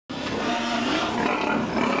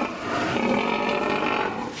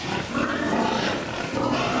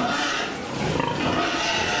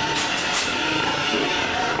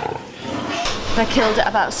They're killed at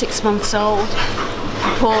about 6 months old.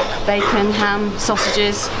 Pork, bacon, ham,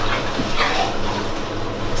 sausages.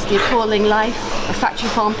 It's the appalling life of factory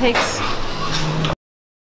farm pigs.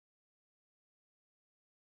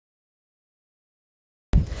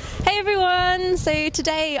 Hey everyone! So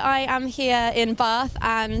today I am here in Bath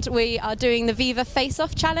and we are doing the Viva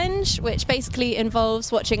Face-Off Challenge, which basically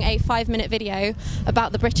involves watching a 5-minute video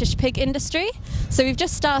about the British pig industry. So we've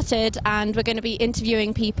just started and we're going to be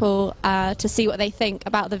interviewing people to see what they think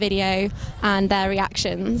about the video and their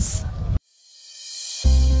reactions.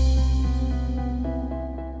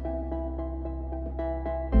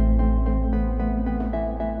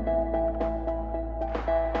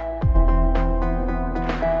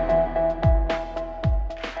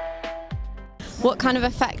 What kind of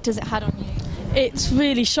effect has it had on you? It's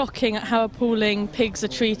really shocking at how appalling pigs are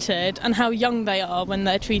treated and how young they are when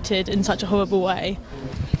they're treated in such a horrible way.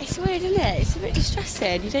 It's weird, isn't it? It's a bit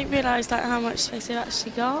distressing. You don't realise like how much space they've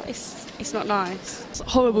actually got. It's not nice. It's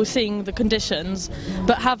horrible seeing the conditions,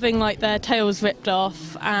 but having like their tails ripped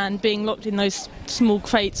off and being locked in those small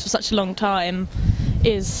crates for such a long time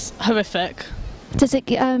is horrific. Does it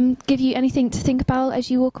give you anything to think about as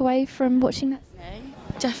you walk away from watching that?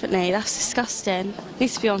 Definitely, that's disgusting.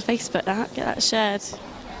 Needs to be on Facebook, that. Get that shared.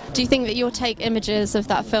 Do you think that you'll take images of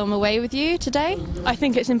that film away with you today? I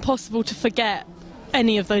think it's impossible to forget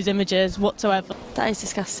any of those images whatsoever. That is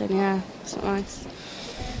disgusting, yeah. It's not nice.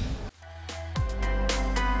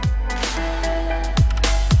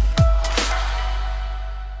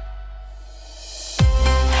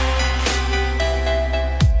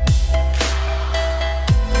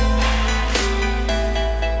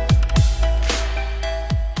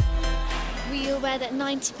 That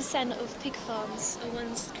 90% of pig farms are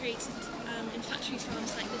ones created in factory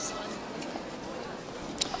farms like this one.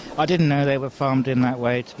 I didn't know they were farmed in that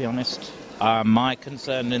way, to be honest. My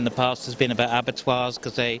concern in the past has been about abattoirs,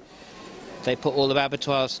 because they put all the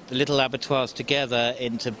abattoirs, the little abattoirs together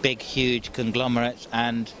into big, huge conglomerates,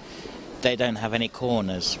 and they don't have any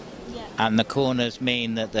corners. Yeah. And the corners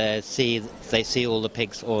mean that they see all the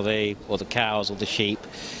pigs or the cows or the sheep.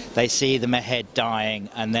 They see them ahead dying,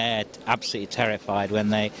 and they're absolutely terrified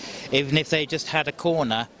when even if they just had a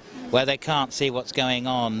corner where they can't see what's going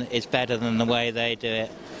on, it's better than the way they do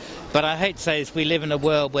it. But I hate to say this, we live in a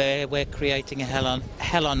world where we're creating a hell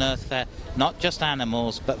on earth for not just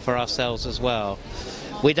animals, but for ourselves as well.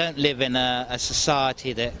 We don't live in a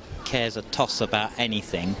society that cares a toss about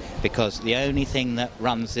anything, because the only thing that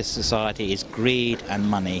runs this society is greed and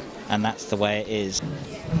money, and that's the way it is.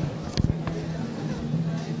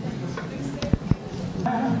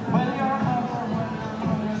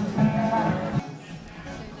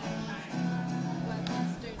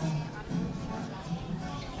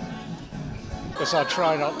 Because I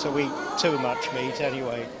try not to eat too much meat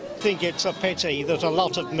anyway. I think it's a pity that a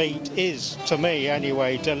lot of meat is, to me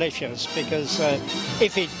anyway, delicious, because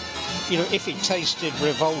if it tasted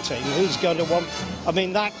revolting, who's going to want... I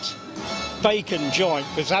mean, that bacon joint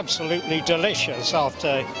was absolutely delicious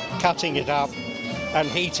after cutting it up and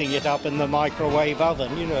heating it up in the microwave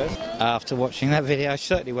oven, you know. After watching that video, I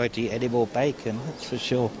certainly won't eat any more bacon, that's for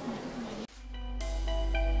sure.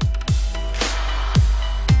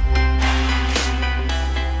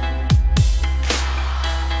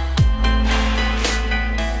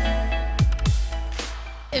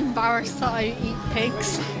 Embarrassed that I eat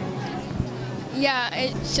pigs. Yeah,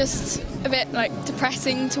 it's just a bit like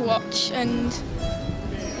depressing to watch, and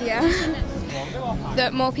yeah,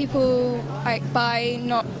 that more people like buy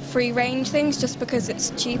not free range things just because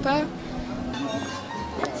it's cheaper.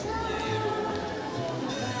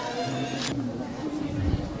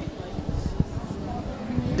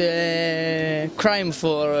 The crime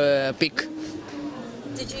for pig.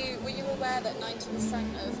 Were you aware that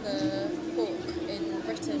 90% of the pork in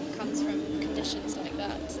Britain comes from conditions like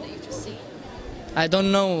that you've just seen? I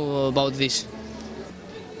don't know about this.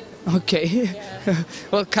 Okay. Yeah.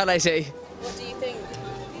 What can I say? What do you think?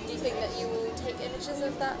 Do you think that you will take images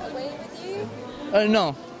of that away with you?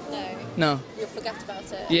 No. No? No. You'll forget about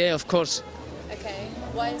it? Yeah, of course. Okay.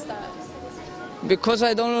 Why is that? Because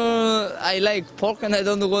I like pork and I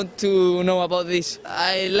don't want to know about this.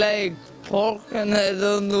 I like pork and I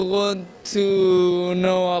don't want to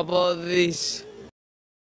know about this.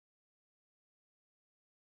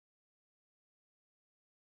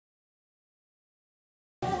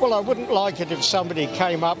 Well, I wouldn't like it if somebody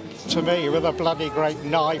came up to me with a bloody great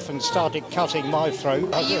knife and started cutting my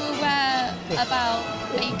throat. Are you aware about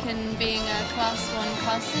bacon being a class 1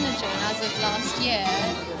 carcinogen. As of last year,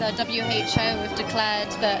 the WHO have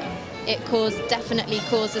declared that it definitely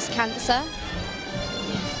causes cancer.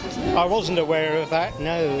 I wasn't aware of that,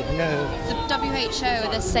 no. The WHO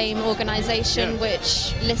are the same organisation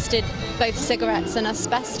which listed both cigarettes and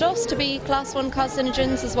asbestos to be class 1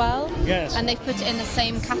 carcinogens as well. Yes. And they've put it in the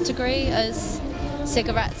same category as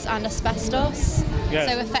cigarettes and asbestos. Yes.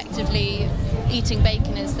 So effectively, eating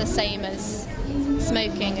bacon is the same as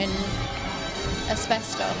smoking and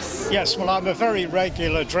asbestos. Yes, well, I'm a very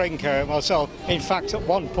regular drinker myself. In fact, at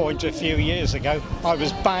one point a few years ago, I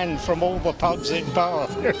was banned from all the pubs in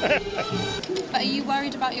Bath. But are you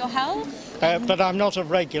worried about your health? But I'm not a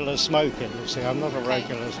regular smoker, you see. I'm not a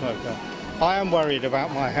regular smoker. I am worried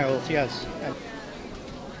about my health, yes.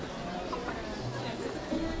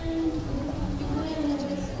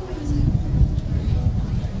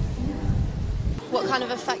 What kind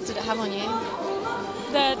of effect did it have on you?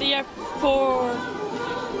 That they are poor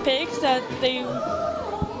pigs, that they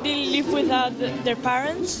live without their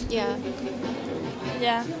parents. Yeah.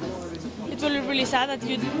 Yeah. It's really sad that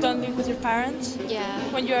you don't live with your parents. Yeah.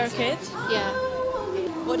 When you're a kid. Yeah.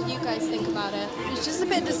 What do you guys think about it? It's just a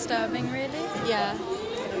bit disturbing, really. Yeah.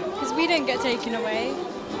 Because we didn't get taken away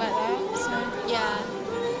like that, so... Yeah.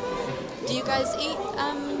 Do you guys eat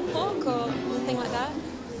pork or anything like that?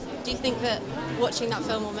 Do you think that watching that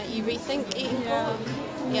film will make you rethink eating pork?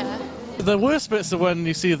 Yeah. The worst bits are when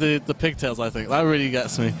you see the pigtails, I think. That really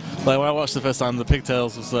gets me. Like when I watched the first time, the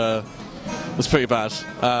pigtails was pretty bad.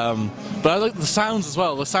 But I like the sounds as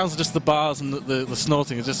well. The sounds of just the bars and the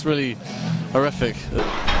snorting are just really horrific.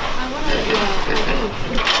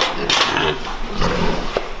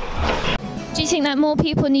 Do you think that more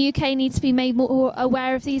people in the UK need to be made more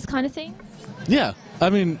aware of these kind of things? Yeah,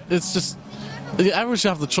 I mean, it's just... Everyone should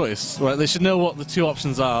have the choice, right? They should know what the two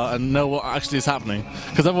options are and know what actually is happening,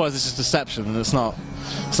 because otherwise it's just deception and it's not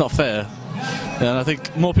fair. And I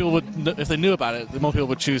think more people would, if they knew about it, more people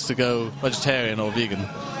would choose to go vegetarian or vegan.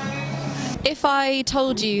 If I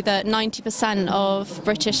told you that 90% of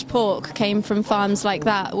British pork came from farms like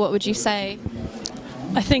that, what would you say?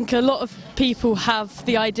 I think a lot of people have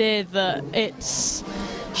the idea that it's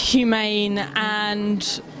humane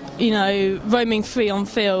and, you know, roaming free on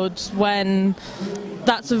fields, when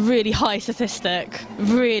that's a really high statistic,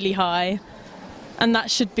 really high, and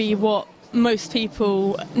that should be what most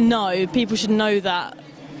people know. People should know that,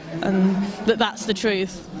 and that's the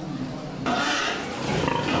truth.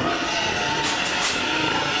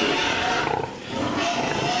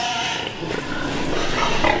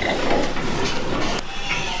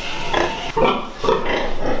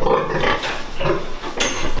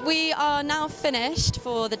 We are now finished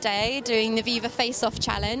for the day doing the Viva Face-Off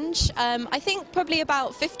challenge. I think probably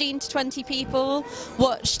about 15 to 20 people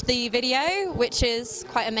watched the video, which is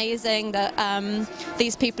quite amazing that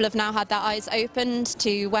these people have now had their eyes opened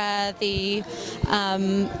to where the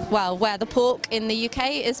where the pork in the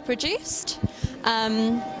UK is produced.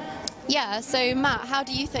 Yeah, so Matt, how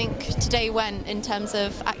do you think today went in terms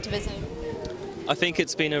of activism? I think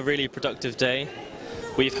it's been a really productive day.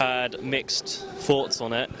 We've had mixed thoughts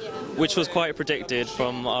on it, which was quite predicted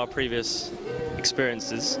from our previous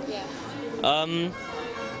experiences.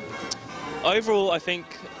 Overall, I think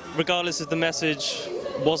regardless if the message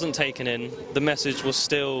wasn't taken in, the message was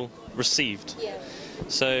still received.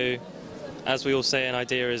 So, as we all say, an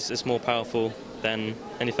idea is more powerful than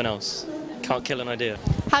anything else. Can't kill an idea.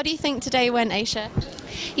 How do you think today went, Aisha?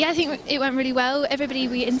 Yeah, I think it went really well. Everybody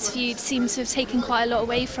we interviewed seems to have taken quite a lot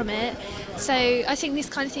away from it. So I think this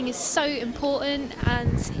kind of thing is so important,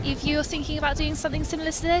 and if you're thinking about doing something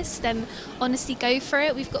similar to this, then honestly go for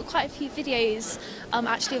it. We've got quite a few videos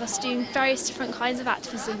actually of us doing various different kinds of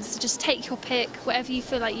activism, so just take your pick, whatever you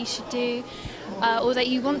feel like you should do or that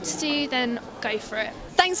you want to do, then go for it.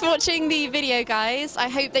 Thanks for watching the video, guys. I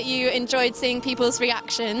hope that you enjoyed seeing people's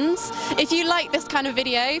reactions. If you like this kind of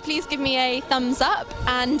video, please give me a thumbs up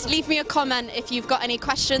and leave me a comment if you've got any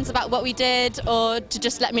questions about what we did, or to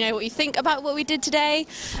just let me know what you think about what we did today.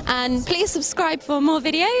 And please subscribe for more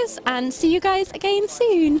videos, and see you guys again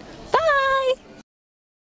soon. Bye!